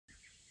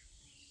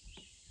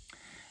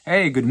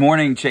Hey, good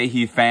morning,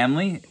 Csehy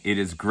family. It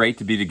is great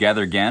to be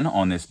together again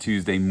on this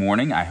Tuesday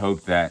morning. I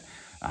hope that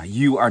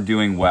you are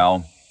doing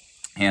well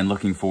and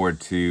looking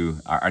forward to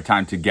our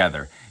time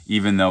together,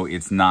 even though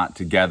it's not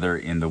together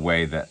in the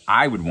way that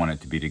I would want it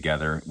to be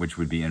together, which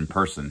would be in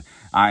person.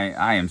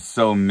 I am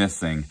so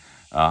missing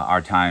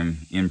our time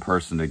in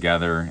person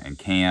together and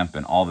camp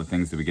and all the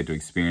things that we get to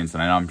experience.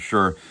 And I'm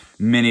sure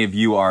many of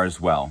you are as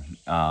well.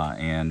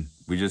 And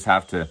we just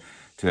have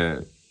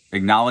to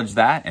acknowledge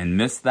that and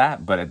miss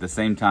that. But at the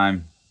same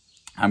time,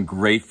 I'm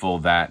grateful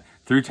that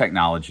through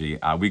technology,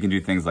 we can do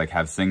things like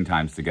have sing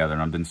times together.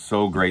 And I've been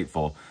so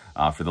grateful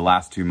for the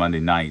last two Monday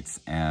nights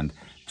and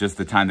just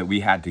the time that we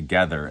had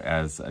together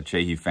as a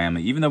Csehy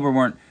family, even though we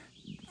weren't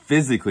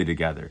physically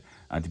together.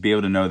 To be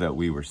able to know that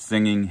we were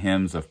singing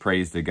hymns of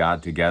praise to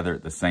God together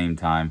at the same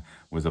time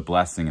was a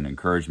blessing and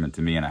encouragement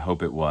to me, and I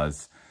hope it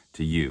was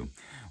to you.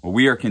 Well,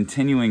 we are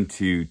continuing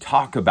to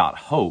talk about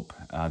hope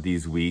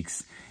these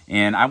weeks,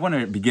 and I want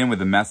to begin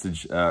with a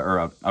message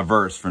or a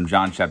verse from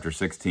John chapter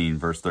 16,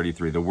 verse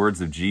 33, the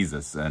words of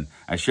Jesus. And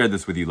I shared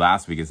this with you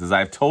last week. It says, "I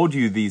have told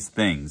you these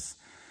things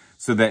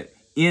so that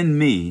in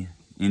me,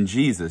 in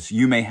Jesus,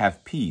 you may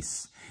have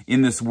peace.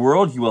 In this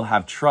world you will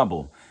have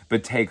trouble,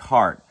 but take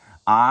heart.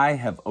 I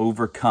have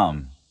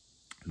overcome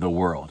the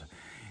world."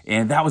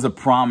 And that was a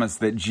promise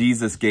that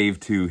Jesus gave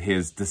to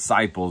his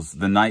disciples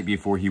the night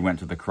before he went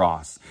to the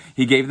cross.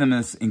 He gave them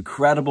this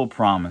incredible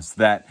promise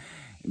that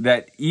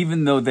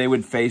even though they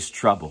would face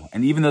trouble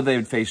and even though they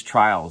would face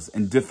trials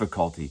and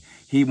difficulty,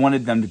 he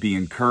wanted them to be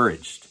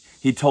encouraged.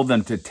 He told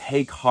them to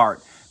take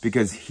heart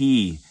because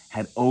he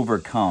had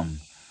overcome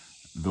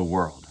the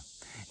world.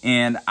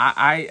 And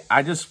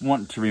I just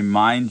want to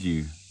remind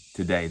you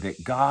today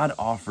that God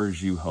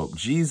offers you hope.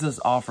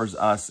 Jesus offers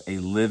us a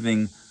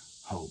living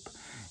hope.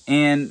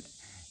 And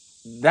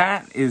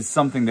that is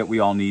something that we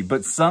all need.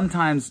 But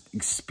sometimes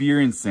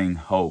experiencing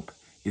hope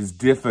is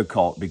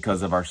difficult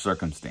because of our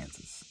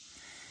circumstances.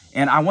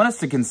 And I want us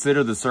to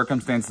consider the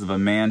circumstances of a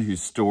man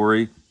whose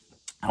story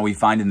we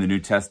find in the New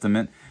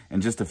Testament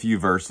in just a few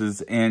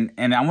verses. And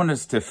I want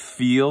us to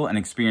feel and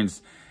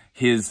experience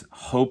his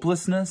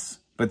hopelessness,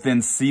 but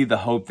then see the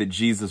hope that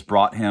Jesus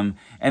brought him,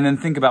 and then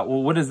think about,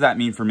 well, what does that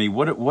mean for me?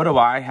 What do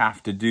I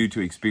have to do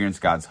to experience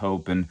God's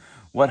hope, and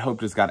what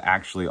hope does God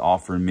actually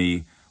offer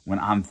me when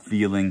I'm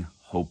feeling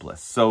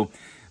hopeless? So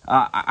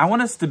I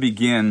want us to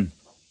begin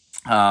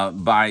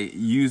by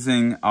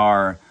using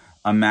our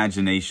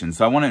imagination.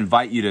 So I want to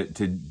invite you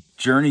to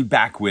journey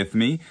back with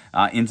me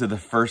into the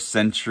 1st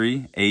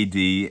century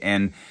AD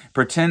and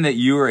pretend that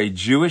you are a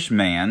Jewish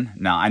man.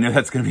 Now, I know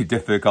that's going to be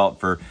difficult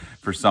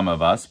for some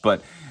of us,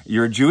 but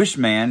you're a Jewish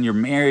man, you're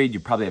married, you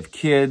probably have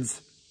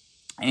kids,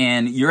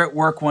 and you're at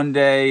work one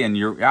day and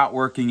you're out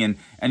working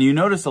and you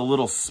notice a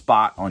little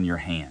spot on your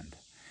hand.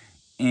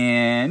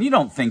 And you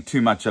don't think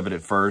too much of it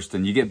at first,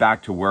 and you get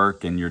back to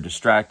work and you're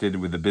distracted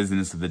with the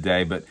busyness of the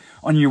day, but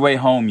on your way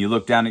home, you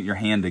look down at your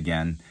hand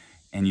again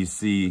and you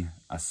see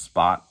a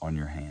spot on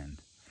your hand.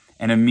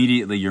 And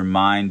immediately your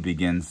mind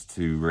begins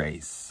to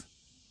race.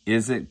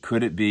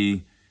 Could it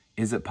be?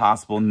 Is it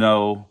possible?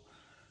 No.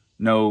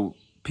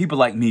 People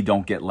like me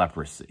don't get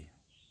leprosy.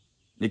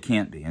 It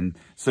can't be. And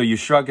so you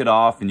shrug it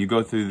off and you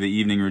go through the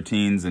evening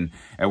routines, and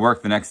at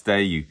work the next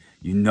day, you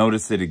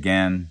notice it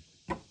again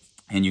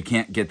and you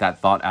can't get that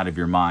thought out of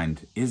your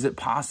mind. Is it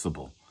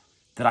possible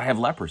that I have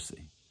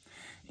leprosy?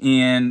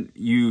 And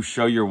you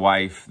show your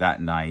wife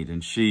that night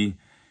and she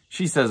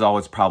says, oh,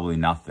 it's probably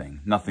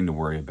nothing to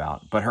worry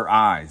about. But her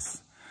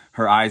eyes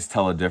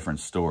tell a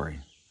different story.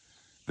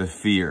 The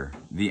fear,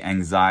 the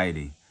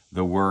anxiety,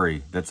 the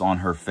worry that's on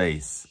her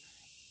face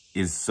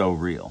is so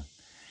real.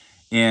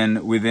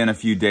 And within a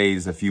few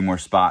days, a few more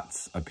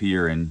spots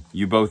appear, and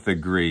you both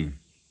agree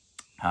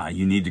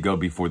you need to go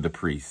before the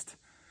priest.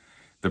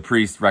 The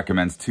priest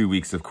recommends 2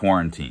 weeks of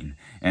quarantine.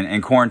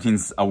 And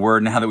quarantine's a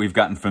word now that we've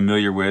gotten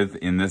familiar with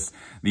in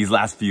these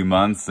last few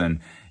months. And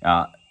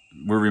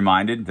we're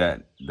reminded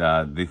that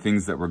the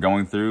things that we're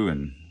going through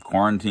and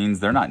quarantines,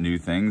 they're not new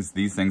things.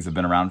 These things have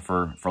been around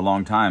for a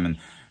long time. And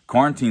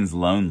quarantine's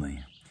lonely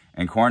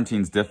and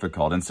quarantine's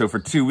difficult. And so for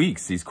 2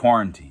 weeks, he's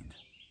quarantined.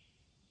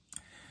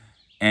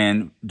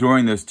 And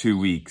during those 2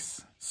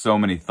 weeks, so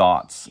many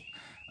thoughts,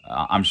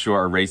 I'm sure,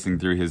 are racing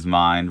through his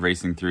mind,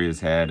 racing through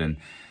his head. And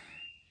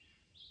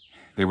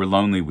they were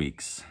lonely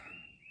weeks.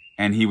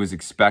 And he was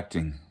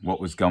expecting what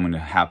was going to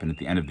happen at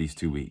the end of these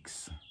 2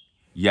 weeks.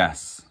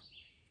 Yes,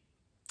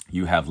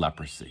 you have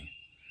leprosy.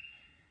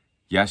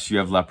 Yes, you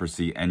have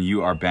leprosy, and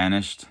you are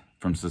banished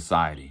from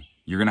society.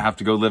 You're going to have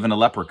to go live in a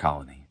leper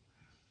colony.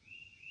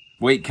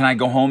 Wait, can I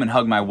go home and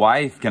hug my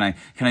wife? Can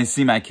I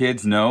see my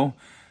kids? No.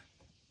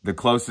 The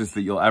closest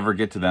that you'll ever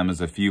get to them is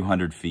a few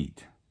hundred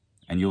feet,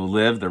 and you'll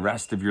live the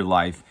rest of your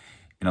life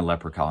in a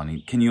leper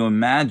colony. Can you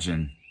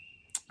imagine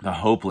the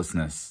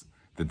hopelessness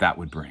that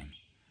would bring?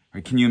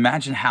 Right? Can you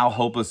imagine how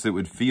hopeless it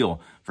would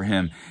feel for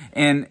him?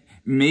 And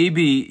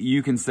maybe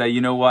you can say, you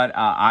know what,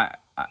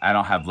 I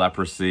don't have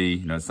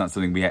leprosy. It's not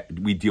something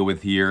we deal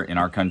with here in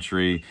our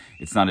country.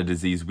 It's not a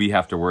disease we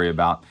have to worry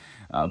about.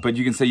 But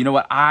you can say, you know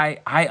what,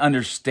 I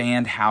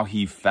understand how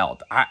he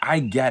felt. I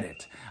get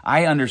it.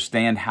 I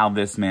understand how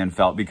this man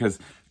felt because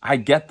I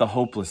get the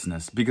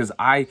hopelessness, because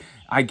I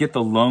get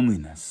the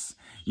loneliness.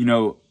 You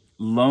know,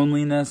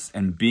 loneliness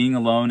and being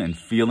alone and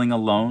feeling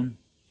alone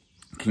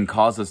can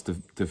cause us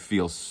to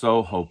feel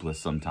so hopeless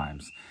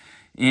sometimes.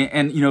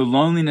 And, you know,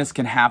 loneliness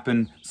can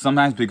happen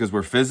sometimes because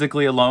we're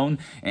physically alone.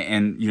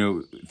 And, you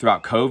know,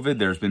 throughout COVID,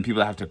 there's been people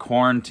that have to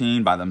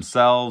quarantine by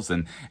themselves,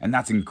 and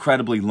that's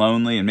incredibly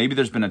lonely. And maybe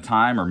there's been a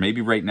time, or maybe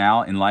right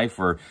now in life,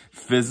 where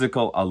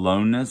physical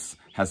aloneness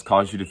has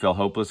caused you to feel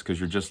hopeless because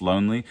you're just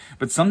lonely.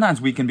 But sometimes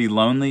we can be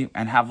lonely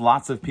and have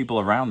lots of people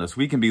around us.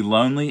 We can be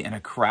lonely in a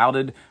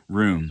crowded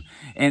room.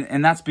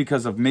 And that's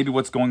because of maybe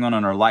what's going on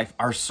in our life.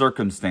 Our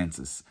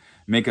circumstances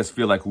make us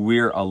feel like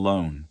we're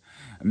alone.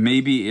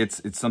 Maybe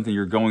it's something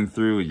you're going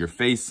through, you're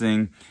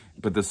facing,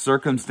 but the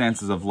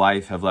circumstances of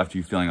life have left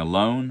you feeling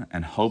alone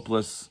and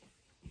hopeless.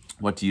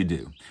 What do you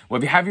do? Well,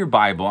 if you have your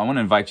Bible, I want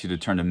to invite you to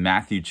turn to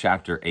Matthew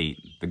chapter 8,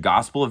 the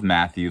Gospel of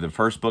Matthew, the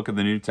first book of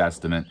the New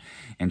Testament,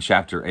 in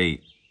chapter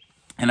 8.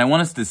 And I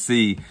want us to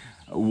see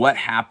what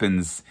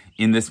happens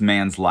in this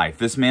man's life.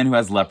 This man who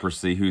has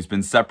leprosy, who's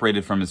been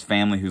separated from his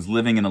family, who's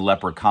living in a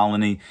leper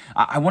colony.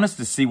 I want us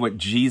to see what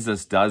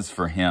Jesus does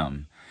for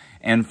him.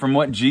 And from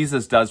what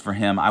Jesus does for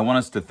him, I want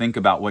us to think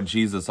about what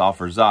Jesus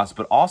offers us,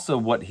 but also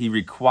what he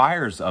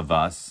requires of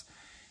us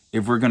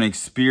if we're going to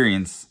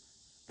experience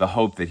the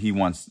hope that he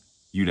wants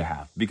you to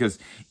have. Because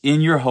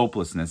in your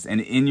hopelessness and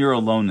in your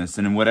aloneness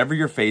and in whatever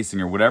you're facing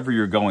or whatever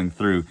you're going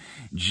through,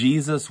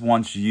 Jesus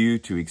wants you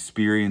to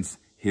experience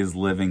his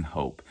living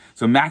hope.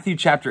 So Matthew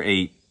chapter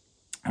 8,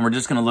 and we're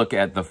just going to look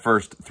at the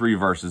first 3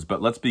 verses,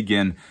 but let's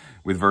begin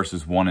with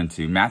verses 1 and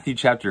 2. Matthew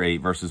chapter 8,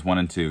 verses 1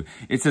 and 2.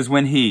 It says,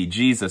 when he,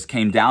 Jesus,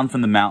 came down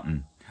from the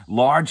mountain,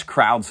 large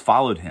crowds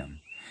followed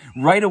him.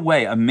 Right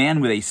away, a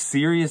man with a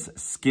serious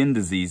skin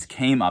disease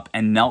came up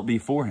and knelt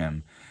before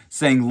him,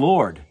 saying,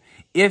 Lord,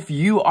 if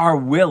you are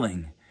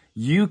willing,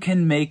 you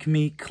can make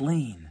me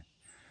clean.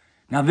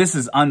 Now, this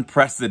is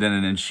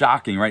unprecedented and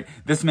shocking, right?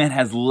 This man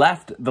has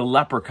left the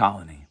leper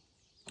colony,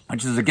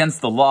 which is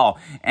against the law,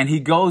 and he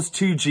goes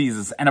to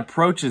Jesus and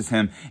approaches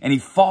him, and he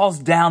falls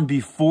down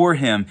before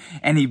him,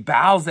 and he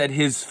bows at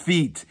his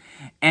feet,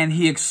 and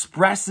he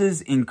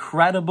expresses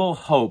incredible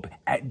hope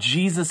at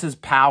Jesus'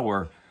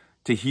 power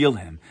to heal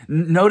him.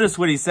 Notice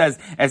what he says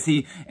as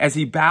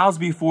he bows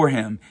before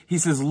him. He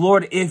says,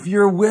 Lord, if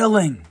you're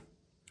willing,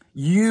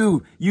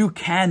 you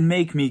can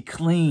make me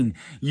clean.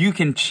 You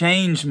can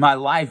change my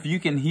life. You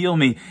can heal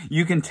me.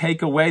 You can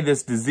take away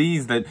this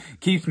disease that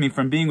keeps me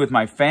from being with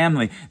my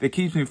family, that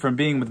keeps me from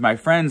being with my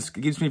friends,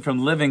 keeps me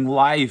from living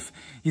life.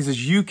 He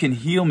says, you can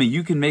heal me.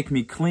 You can make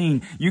me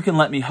clean. You can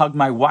let me hug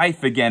my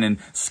wife again and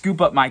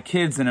scoop up my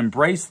kids and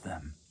embrace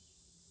them.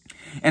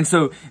 And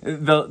so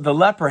the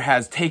leper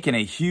has taken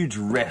a huge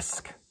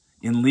risk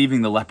in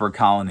leaving the leper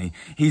colony.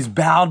 He's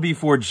bowed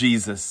before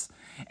Jesus,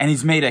 and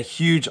he's made a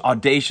huge,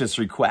 audacious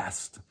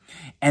request.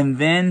 And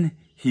then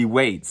he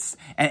waits.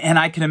 And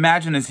I can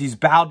imagine as he's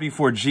bowed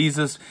before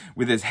Jesus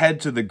with his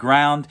head to the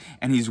ground,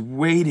 and he's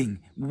waiting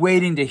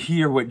to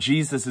hear what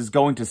Jesus is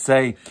going to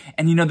say.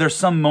 And you know, there's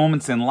some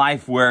moments in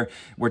life where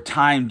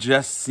time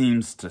just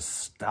seems to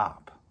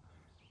stop.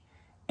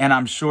 And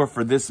I'm sure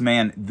for this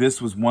man,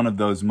 this was one of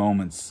those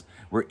moments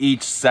where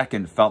each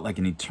second felt like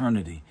an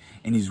eternity.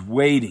 And he's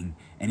waiting,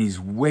 and he's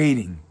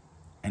waiting,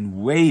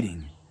 and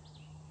waiting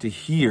to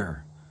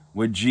hear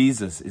what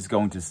Jesus is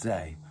going to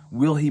say.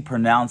 Will he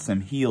pronounce him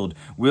healed?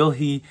 Will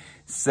he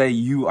say,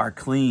 you are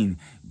clean,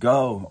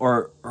 go?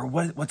 Or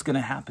what's going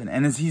to happen?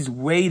 And as he's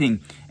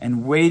waiting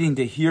and waiting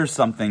to hear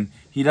something,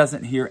 he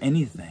doesn't hear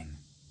anything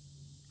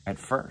at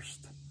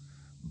first.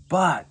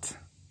 But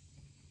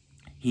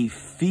he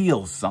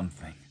feels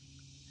something.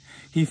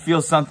 He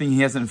feels something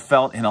he hasn't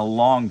felt in a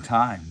long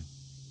time.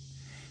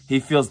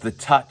 He feels the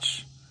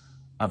touch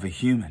of a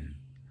human,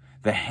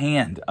 the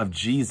hand of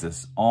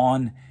Jesus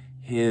on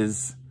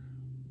his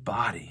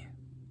body.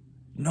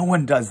 No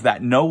one does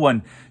that. No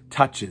one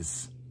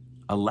touches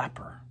a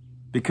leper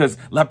because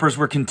lepers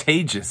were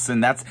contagious,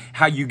 and that's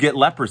how you get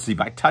leprosy,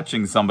 by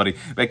touching somebody,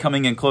 by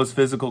coming in close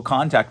physical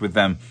contact with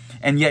them.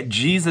 And yet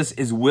Jesus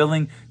is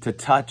willing to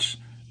touch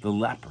the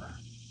leper,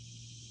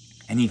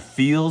 and he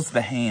feels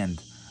the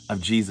hand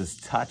of Jesus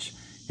touch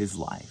his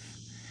life.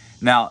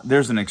 Now,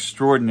 there's an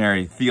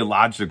extraordinary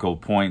theological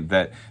point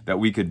that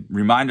we could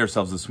remind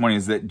ourselves this morning,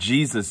 is that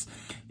Jesus,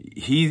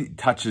 he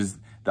touches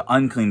the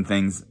unclean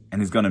things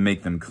and he's going to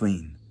make them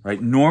clean,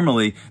 right?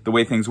 Normally, the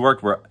way things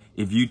worked were,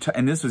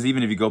 and this was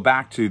even if you go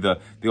back to the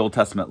Old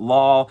Testament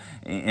law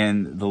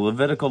and the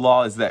Levitical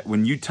law, is that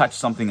when you touch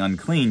something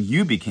unclean,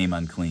 you became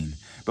unclean.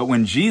 But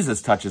when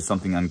Jesus touches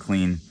something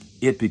unclean,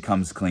 it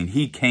becomes clean.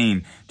 He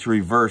came to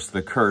reverse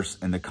the curse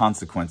and the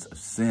consequence of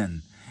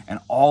sin and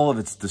all of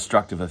its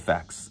destructive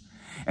effects.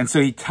 And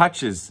so he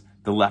touches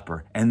the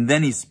leper, and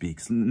then he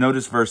speaks.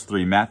 Notice verse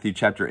 3, Matthew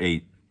chapter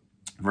 8.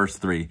 Verse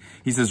 3,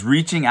 he says,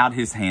 reaching out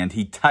his hand,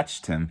 he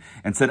touched him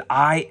and said,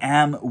 I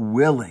am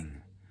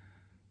willing,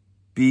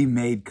 be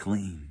made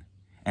clean.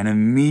 and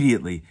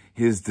immediately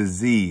his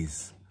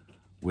disease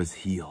was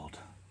healed.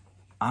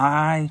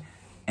 I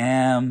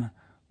am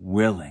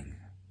willing.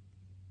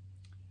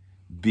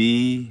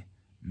 Be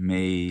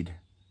made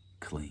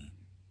clean.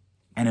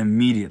 And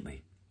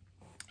immediately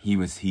he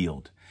was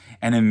healed.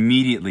 And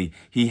immediately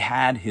he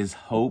had his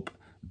hope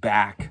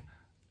back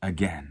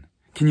again.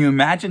 Can you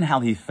imagine how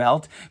he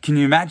felt? Can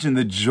you imagine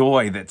the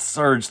joy that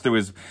surged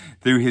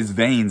through his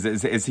veins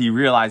as he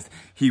realized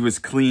he was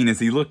clean, as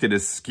he looked at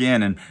his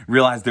skin and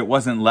realized it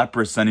wasn't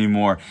leprous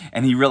anymore,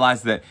 and he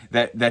realized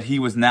that he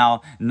was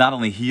now not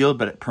only healed,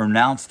 but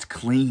pronounced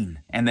clean,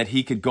 and that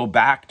he could go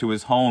back to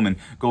his home and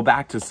go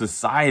back to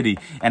society,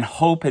 and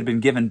hope had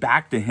been given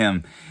back to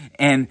him.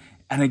 And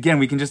again,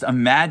 we can just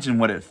imagine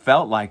what it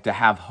felt like to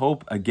have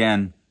hope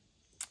again,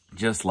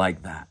 just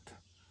like that.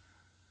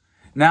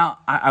 Now,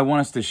 I want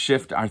us to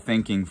shift our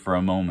thinking for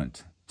a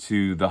moment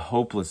to the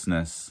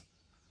hopelessness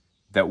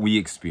that we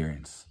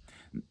experience,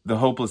 the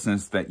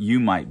hopelessness that you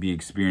might be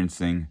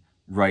experiencing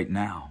right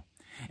now.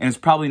 And it's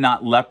probably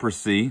not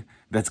leprosy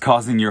that's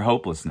causing your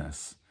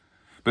hopelessness,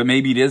 but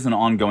maybe it is an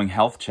ongoing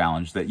health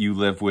challenge that you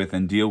live with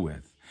and deal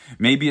with.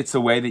 Maybe it's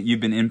a way that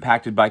you've been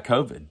impacted by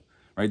COVID,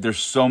 right? There's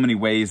so many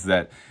ways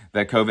that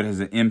COVID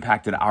has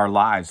impacted our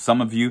lives.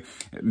 Some of you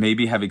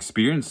maybe have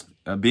experienced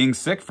being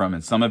sick from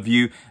it. Some of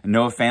you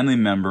know a family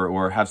member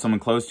or have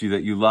someone close to you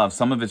that you love.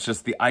 Some of it's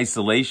just the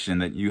isolation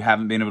that you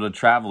haven't been able to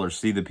travel or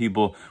see the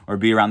people or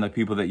be around the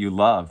people that you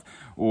love,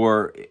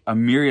 or a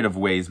myriad of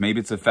ways. Maybe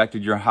it's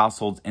affected your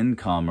household's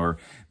income, or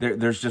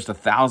there's just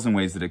 1,000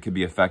 ways that it could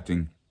be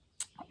affecting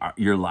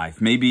your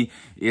life. Maybe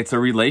it's a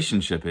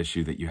relationship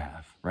issue that you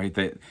have, right?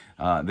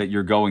 That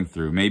you're going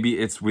through. Maybe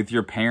it's with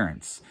your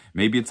parents.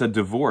 Maybe it's a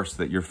divorce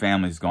that your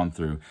family's gone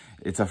through.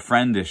 It's a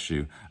friend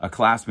issue, a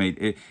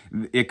classmate.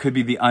 It could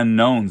be the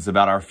unknowns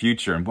about our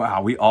future. And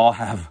wow, we all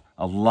have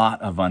a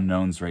lot of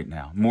unknowns right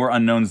now. More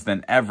unknowns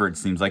than ever, it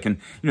seems like. And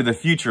the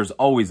future is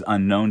always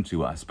unknown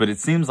to us. But it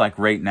seems like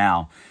right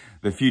now,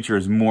 the future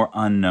is more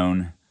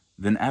unknown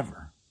than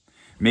ever.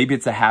 Maybe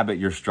it's a habit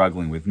you're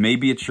struggling with.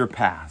 Maybe it's your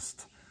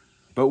past.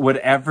 But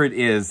whatever it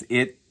is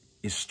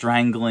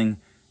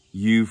strangling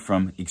you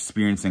from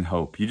experiencing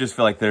hope. You just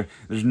feel like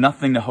there's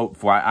nothing to hope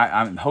for.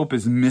 Hope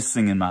is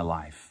missing in my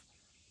life.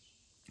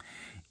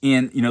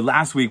 And,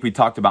 last week we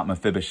talked about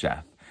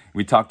Mephibosheth.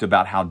 We talked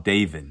about how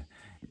David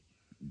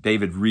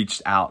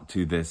reached out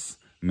to this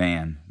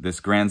man, this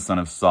grandson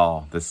of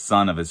Saul, the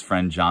son of his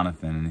friend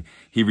Jonathan, and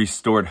he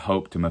restored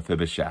hope to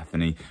Mephibosheth,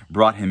 and he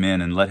brought him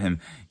in and let him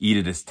eat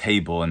at his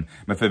table. And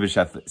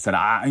Mephibosheth said,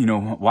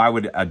 why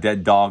would a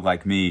dead dog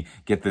like me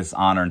get this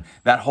honor? And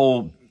that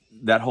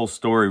whole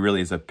story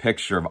really is a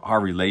picture of our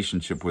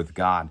relationship with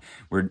God,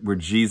 where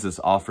Jesus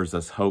offers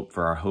us hope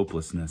for our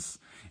hopelessness.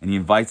 And he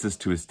invites us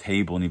to his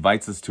table, and he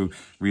invites us to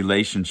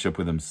relationship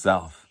with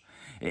himself.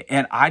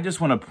 And I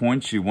just want to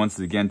point you once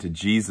again to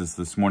Jesus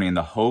this morning and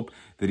the hope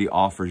that he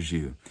offers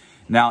you.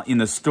 Now, in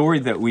the story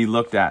that we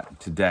looked at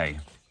today,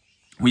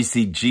 we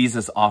see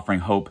Jesus offering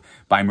hope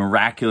by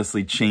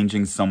miraculously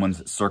changing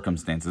someone's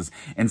circumstances.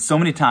 And so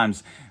many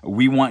times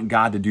we want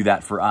God to do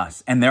that for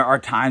us. And there are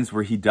times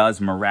where he does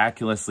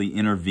miraculously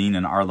intervene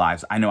in our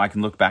lives. I know I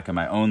can look back at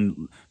my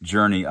own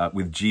journey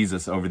with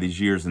Jesus over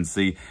these years and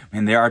see,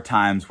 and there are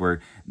times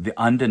where the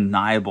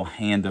undeniable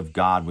hand of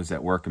God was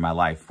at work in my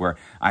life, where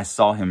I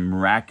saw him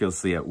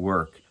miraculously at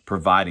work,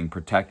 providing,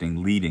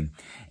 protecting, leading.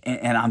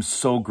 And I'm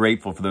so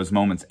grateful for those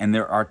moments. And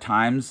there are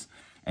times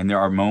and there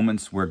are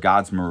moments where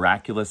God's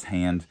miraculous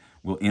hand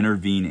will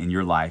intervene in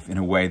your life in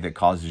a way that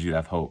causes you to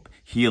have hope,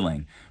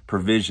 healing,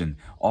 provision,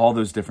 all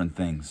those different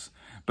things.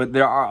 But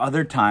there are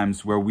other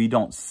times where we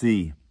don't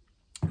see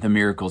the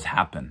miracles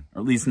happen,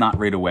 or at least not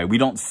right away. We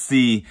don't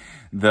see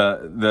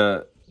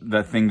the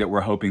thing that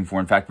we're hoping for.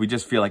 In fact, we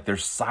just feel like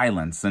there's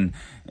silence and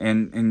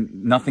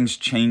nothing's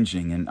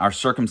changing, and our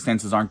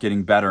circumstances aren't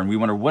getting better. And we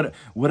wonder,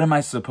 what am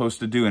I supposed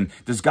to do? And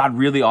does God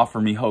really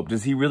offer me hope?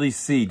 Does he really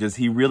see? Does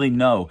he really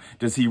know?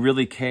 Does he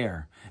really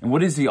care? And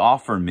what does he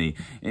offer me?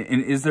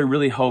 And is there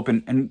really hope?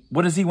 And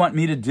what does he want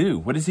me to do?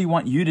 What does he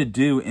want you to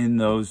do in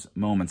those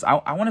moments?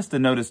 I want us to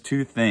notice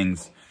two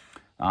things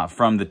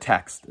from the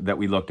text that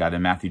we looked at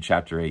in Matthew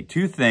chapter 8.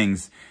 Two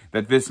things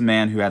that this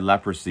man who had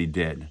leprosy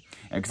did.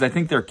 Because I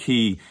think they're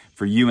key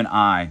for you and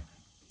I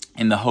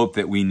in the hope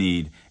that we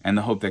need and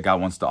the hope that God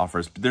wants to offer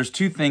us. But there's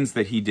two things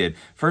that he did.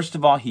 First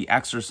of all, he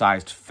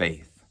exercised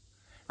faith,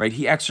 right?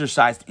 He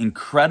exercised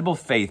incredible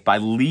faith by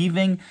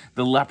leaving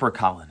the leper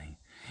colony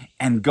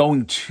and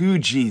going to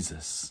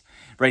Jesus,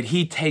 right?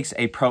 He takes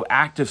a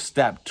proactive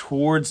step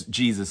towards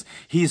Jesus.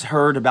 He's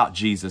heard about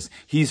Jesus.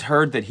 He's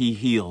heard that he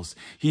heals.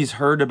 He's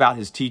heard about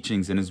his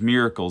teachings and his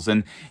miracles.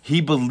 And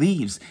he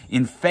believes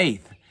in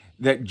faith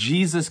that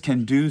Jesus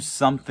can do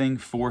something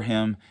for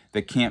him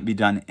that can't be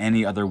done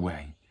any other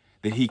way,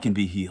 that he can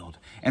be healed.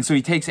 And so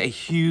he takes a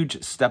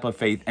huge step of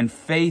faith, and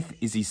faith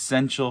is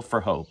essential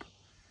for hope.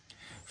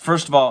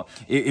 First of all,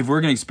 if we're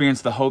going to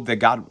experience the hope that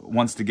God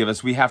wants to give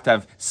us, we have to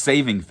have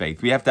saving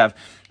faith. We have to have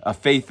a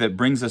faith that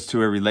brings us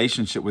to a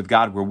relationship with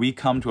God where we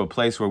come to a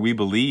place where we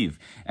believe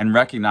and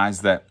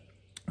recognize that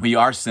We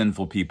are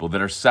sinful people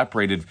that are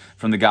separated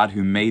from the God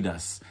who made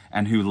us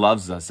and who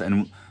loves us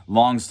and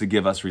longs to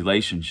give us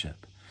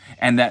relationship.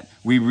 And that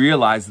we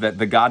realize that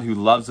the God who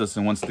loves us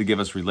and wants to give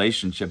us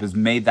relationship has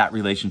made that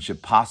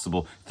relationship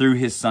possible through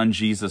his son,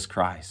 Jesus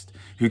Christ,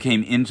 who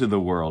came into the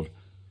world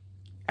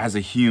as a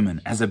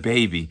human, as a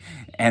baby,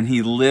 and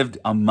he lived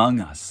among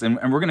us. And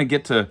we're going to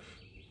get to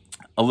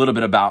a little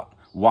bit about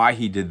why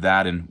he did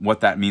that and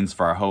what that means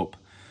for our hope.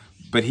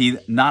 But he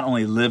not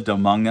only lived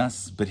among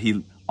us, but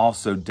he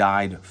also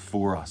died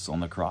for us on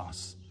the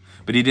cross.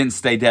 But he didn't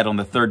stay dead. On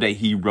the third day,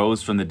 he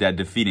rose from the dead,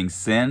 defeating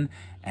sin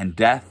and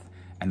death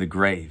and the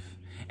grave.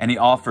 And he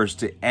offers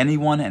to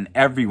anyone and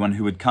everyone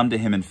who would come to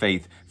him in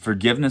faith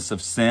forgiveness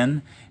of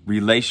sin,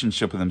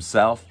 relationship with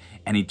himself,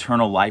 and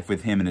eternal life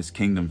with him in his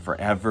kingdom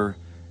forever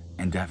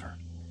and ever.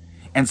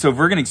 And so if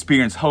we're going to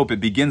experience hope, it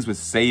begins with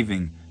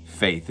saving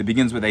faith. It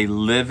begins with a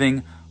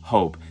living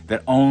hope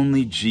that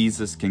only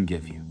Jesus can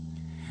give you.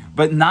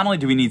 But not only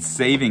do we need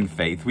saving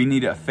faith, we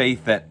need a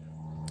faith that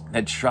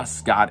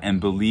trusts God and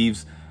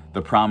believes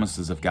the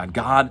promises of God.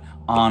 God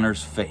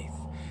honors faith.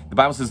 The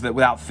Bible says that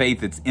without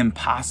faith, it's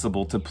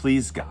impossible to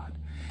please God.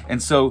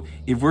 And so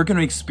if we're going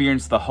to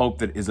experience the hope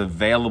that is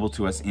available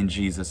to us in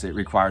Jesus, it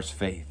requires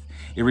faith.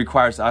 It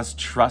requires us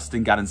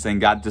trusting God and saying,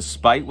 God,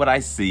 despite what I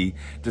see,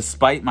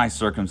 despite my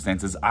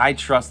circumstances, I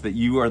trust that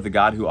you are the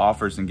God who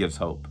offers and gives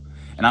hope.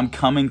 And I'm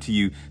coming to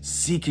you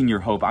seeking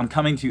your hope. I'm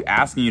coming to you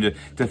asking you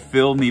to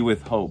fill me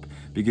with hope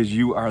because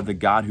you are the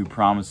God who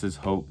promises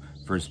hope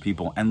for his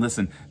people. And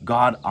listen,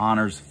 God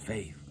honors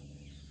faith.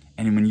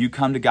 And when you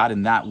come to God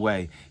in that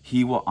way,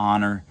 he will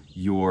honor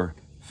your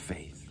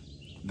faith.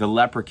 The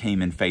leper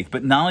came in faith,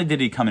 but not only did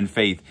he come in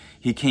faith,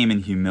 he came in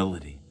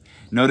humility.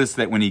 Notice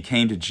that when he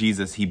came to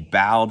Jesus, he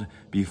bowed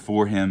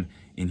before him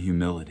in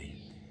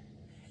humility.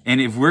 And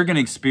if we're going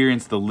to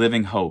experience the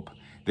living hope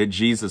that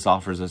Jesus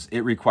offers us, it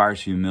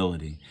requires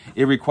humility.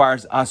 It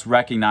requires us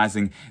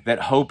recognizing that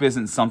hope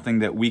isn't something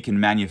that we can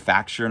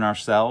manufacture in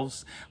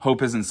ourselves.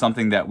 Hope isn't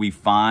something that we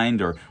find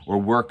or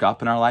work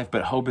up in our life,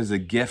 but hope is a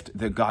gift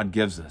that God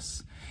gives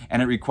us.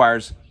 And it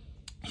requires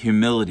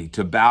humility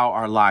to bow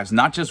our lives,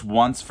 not just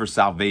once for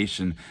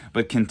salvation,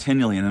 but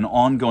continually in an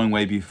ongoing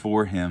way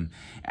before him,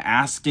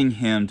 asking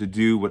him to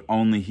do what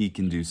only he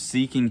can do,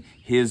 seeking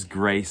his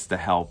grace to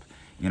help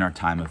in our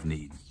time of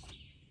need.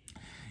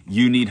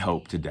 You need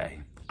hope today.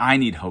 I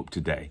need hope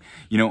today.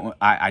 You know,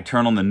 I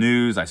turn on the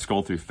news, I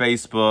scroll through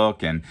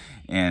Facebook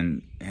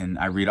and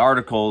I read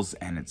articles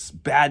and it's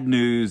bad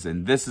news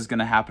and this is going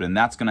to happen and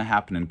that's going to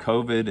happen and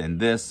COVID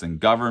and this and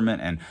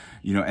government and,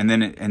 you know, and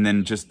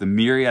then just the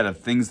myriad of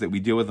things that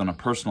we deal with on a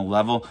personal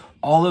level.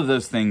 All of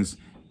those things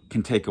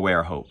can take away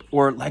our hope.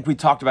 Or like we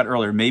talked about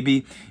earlier,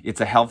 maybe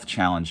it's a health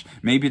challenge.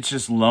 Maybe it's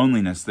just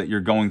loneliness that you're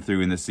going through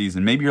in this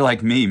season. Maybe you're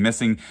like me,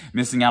 missing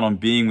out on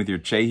being with your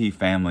Csehy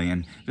family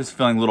and just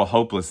feeling a little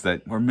hopeless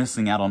that we're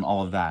missing out on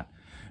all of that.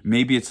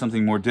 Maybe it's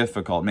something more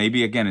difficult.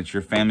 Maybe, again, it's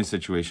your family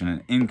situation,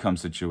 an income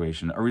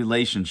situation, a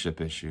relationship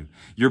issue,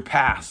 your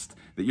past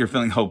that you're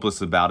feeling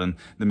hopeless about and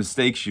the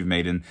mistakes you've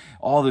made and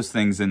all those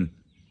things. And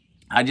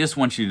I just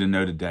want you to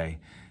know today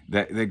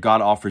that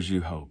God offers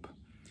you hope.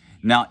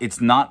 Now, it's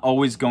not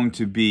always going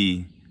to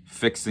be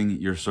fixing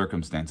your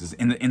circumstances.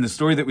 In the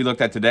story that we looked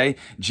at today,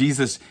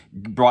 Jesus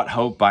brought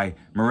hope by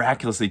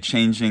miraculously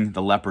changing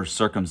the leper's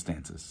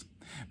circumstances.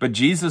 But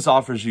Jesus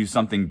offers you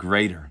something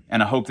greater,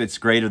 and a hope that's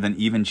greater than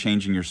even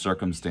changing your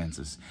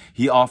circumstances.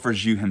 He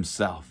offers you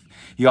himself.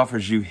 He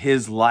offers you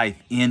his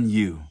life in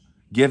you,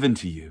 given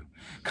to you.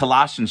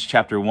 Colossians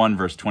chapter 1,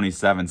 verse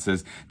 27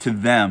 says, "To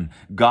them,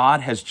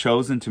 God has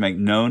chosen to make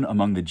known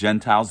among the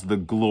Gentiles the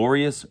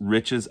glorious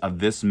riches of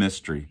this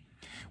mystery,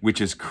 which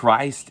is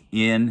Christ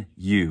in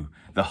you,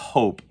 the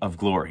hope of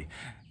glory."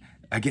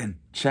 Again,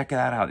 check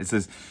that out. It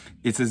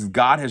says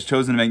God has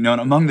chosen to make known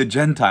among the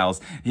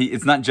Gentiles.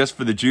 It's not just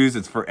for the Jews,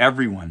 it's for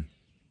everyone.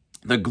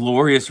 The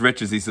glorious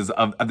riches, he says,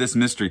 of this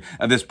mystery,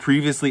 of this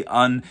previously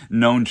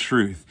unknown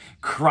truth.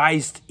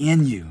 Christ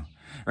in you.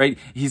 Right?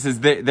 He says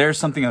there's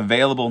something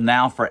available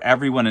now for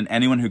everyone and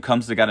anyone who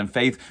comes to God in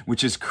faith,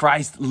 which is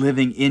Christ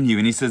living in you.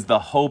 And he says the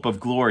hope of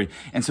glory.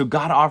 And so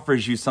God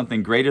offers you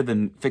something greater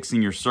than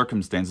fixing your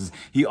circumstances.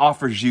 He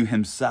offers you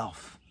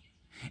himself.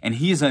 And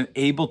he is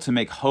able to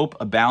make hope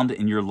abound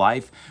in your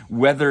life,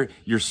 whether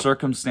your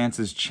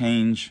circumstances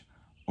change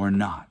or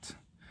not.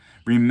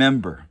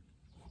 Remember,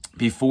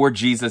 before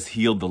Jesus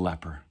healed the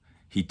leper,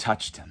 he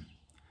touched him.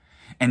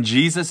 And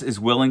Jesus is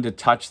willing to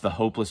touch the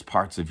hopeless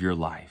parts of your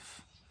life.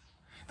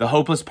 The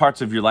hopeless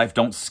parts of your life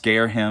don't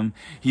scare him.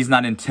 He's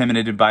not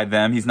intimidated by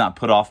them. He's not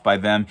put off by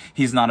them.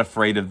 He's not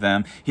afraid of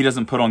them. He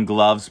doesn't put on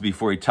gloves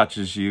before he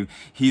touches you.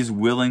 He's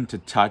willing to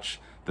touch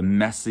the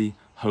messy,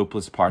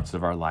 hopeless parts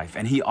of our life.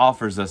 And he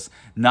offers us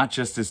not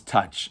just his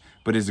touch,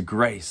 but his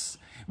grace.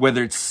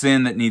 Whether it's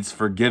sin that needs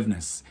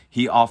forgiveness,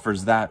 he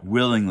offers that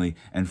willingly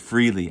and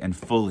freely and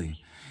fully.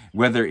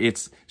 Whether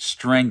it's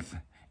strength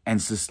and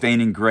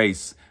sustaining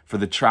grace for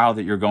the trial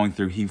that you're going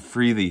through, he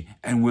freely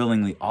and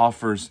willingly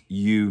offers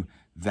you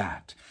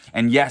that.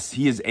 And yes,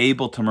 he is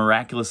able to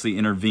miraculously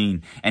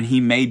intervene, and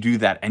he may do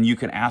that, and you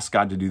can ask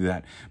God to do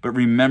that. But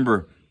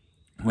remember,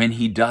 when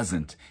he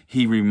doesn't,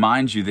 he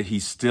reminds you that he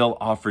still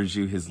offers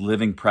you his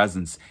living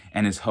presence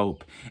and his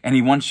hope. And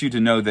he wants you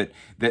to know that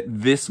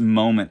this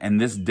moment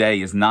and this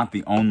day is not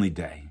the only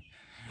day.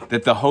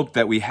 That the hope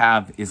that we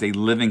have is a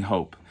living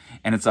hope.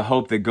 And it's a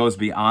hope that goes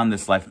beyond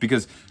this life.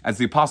 Because as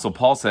the Apostle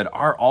Paul said,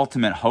 our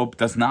ultimate hope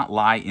does not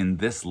lie in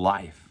this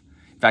life.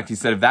 In fact, he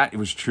said if that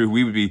was true,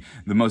 we would be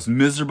the most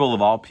miserable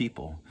of all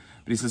people.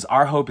 But he says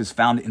our hope is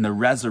found in the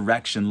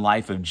resurrection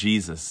life of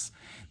Jesus,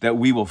 that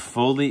we will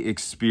fully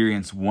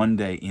experience one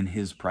day in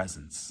his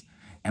presence.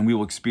 And we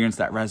will experience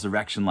that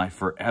resurrection life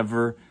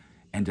forever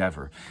and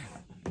ever.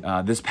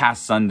 This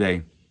past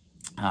Sunday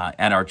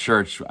at our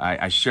church,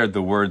 I shared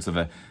the words of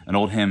an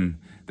old hymn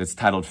that's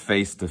titled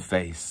Face to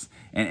Face.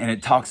 And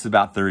it talks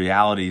about the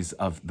realities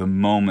of the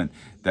moment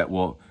that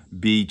will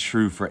be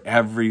true for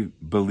every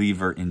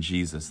believer in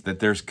Jesus, that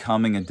there's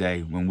coming a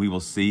day when we will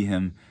see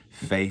him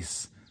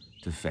face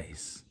to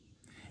face.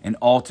 And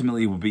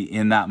ultimately, it will be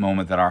in that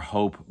moment that our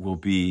hope will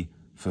be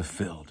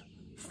fulfilled,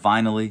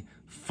 finally,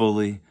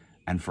 fully,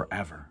 and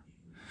forever.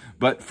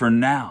 But for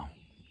now,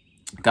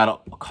 God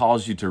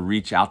calls you to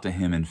reach out to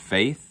him in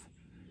faith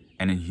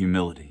and in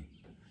humility,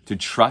 to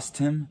trust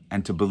him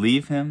and to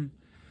believe him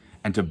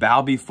and to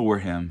bow before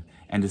him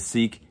and to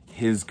seek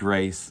his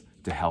grace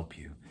to help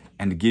you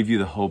and to give you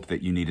the hope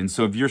that you need. And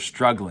so if you're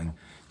struggling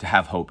to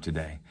have hope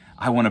today,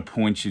 I want to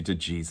point you to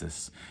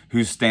Jesus,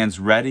 who stands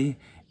ready,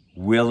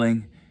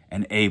 willing,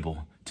 and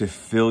able to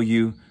fill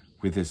you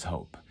with his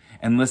hope.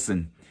 And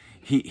listen,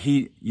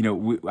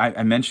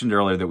 I mentioned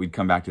earlier that we'd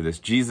come back to this.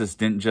 Jesus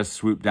didn't just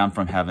swoop down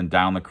from heaven,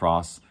 down on the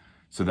cross,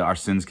 so that our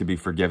sins could be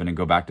forgiven and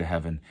go back to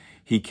heaven.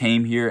 He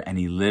came here and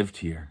he lived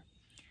here.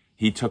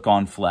 He took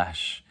on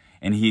flesh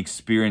and he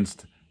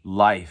experienced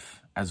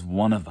life as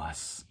one of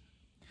us.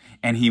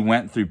 And he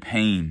went through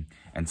pain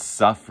and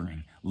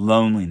suffering,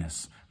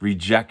 loneliness,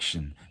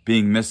 rejection,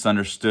 being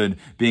misunderstood,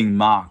 being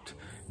mocked,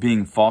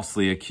 being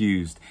falsely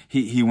accused.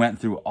 He went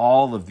through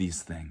all of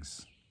these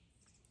things.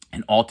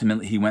 And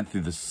ultimately, he went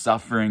through the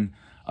suffering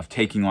of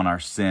taking on our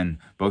sin,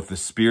 both the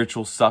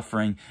spiritual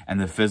suffering and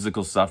the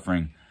physical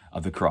suffering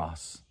of the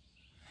cross.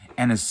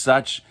 And as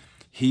such,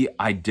 he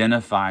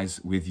identifies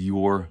with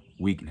your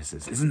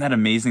weaknesses. Isn't that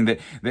amazing that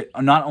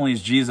not only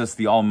is Jesus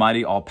the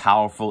almighty,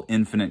 all-powerful,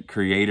 infinite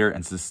creator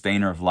and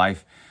sustainer of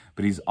life,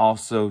 but he's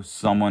also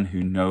someone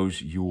who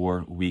knows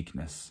your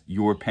weakness,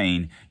 your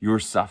pain, your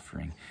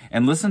suffering.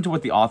 And listen to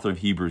what the author of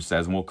Hebrews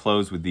says, and we'll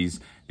close with these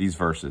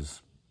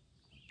verses.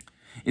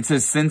 It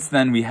says, "Since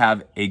then we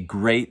have a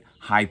great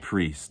high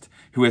priest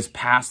who has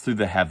passed through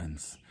the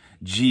heavens,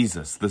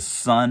 Jesus, the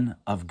Son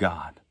of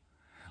God.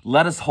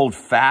 Let us hold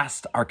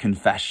fast our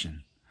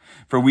confession,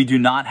 for we do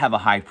not have a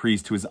high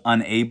priest who is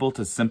unable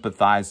to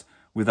sympathize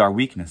with our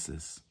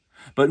weaknesses,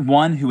 but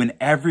one who in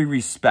every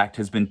respect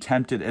has been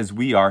tempted as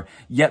we are,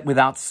 yet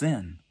without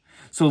sin.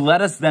 So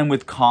let us then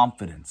with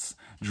confidence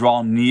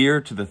draw near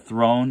to the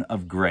throne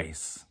of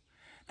grace,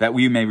 that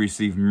we may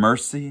receive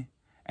mercy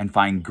and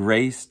find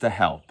grace to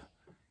help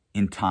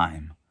in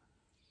time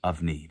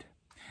of need."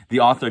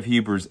 The author of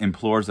Hebrews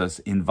implores us,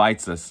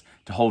 invites us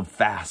to hold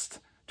fast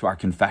to our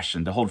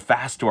confession, to hold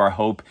fast to our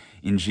hope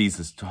in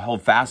Jesus, to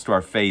hold fast to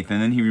our faith. And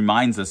then he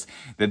reminds us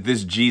that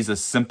this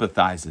Jesus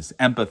sympathizes,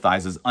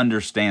 empathizes,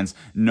 understands,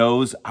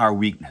 knows our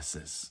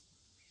weaknesses.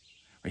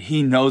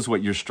 He knows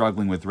what you're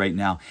struggling with right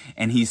now,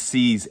 and he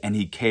sees and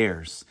he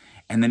cares.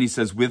 And then he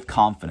says, with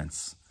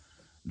confidence,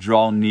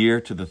 draw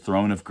near to the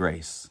throne of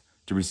grace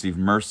to receive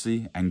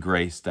mercy and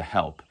grace to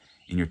help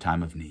in your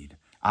time of need.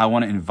 I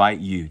want to invite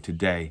you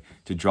today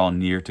to draw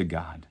near to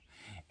God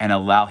and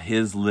allow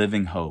his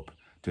living hope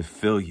to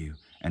fill you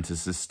and to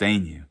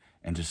sustain you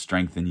and to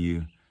strengthen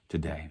you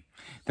today.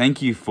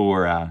 Thank you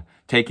for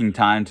taking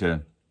time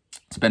to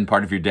spend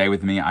part of your day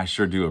with me. I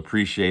sure do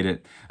appreciate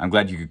it. I'm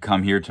glad you could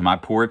come here to my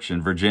porch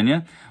in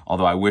Virginia,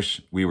 although I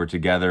wish we were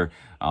together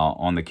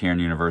on the Cairn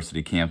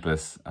University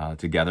campus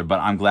together, but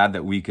I'm glad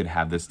that we could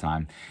have this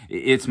time.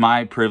 It's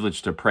my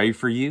privilege to pray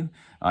for you.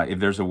 If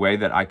there's a way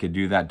that I could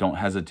do that, don't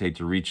hesitate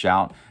to reach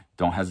out.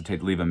 Don't hesitate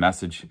to leave a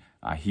message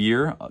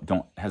here.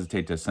 Don't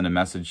hesitate to send a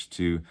message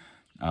to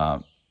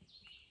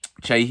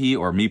Csehy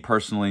or me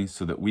personally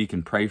so that we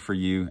can pray for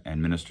you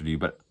and minister to you.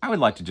 But I would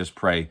like to just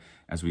pray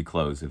as we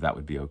close, if that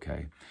would be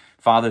okay.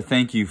 Father,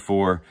 thank you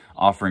for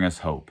offering us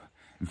hope.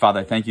 And Father,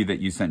 I thank you that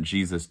you sent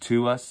Jesus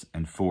to us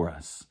and for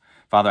us.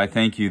 Father, I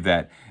thank you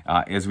that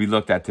as we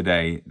looked at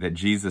today, that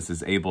Jesus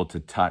is able to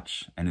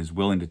touch and is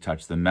willing to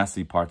touch the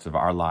messy parts of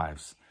our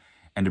lives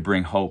and to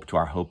bring hope to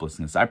our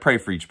hopelessness. I pray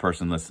for each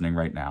person listening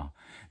right now,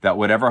 that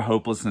whatever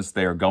hopelessness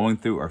they are going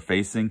through or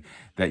facing,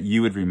 that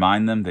you would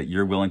remind them that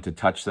you're willing to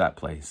touch that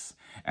place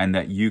and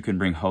that you can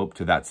bring hope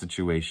to that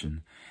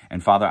situation.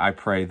 And Father, I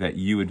pray that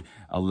you would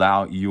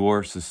allow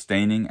your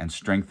sustaining and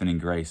strengthening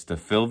grace to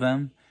fill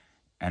them.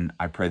 And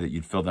I pray that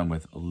you'd fill them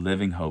with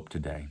living hope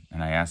today.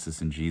 And I ask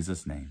this in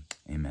Jesus' name.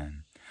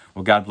 Amen.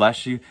 Well, God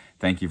bless you.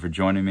 Thank you for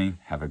joining me.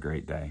 Have a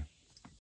great day.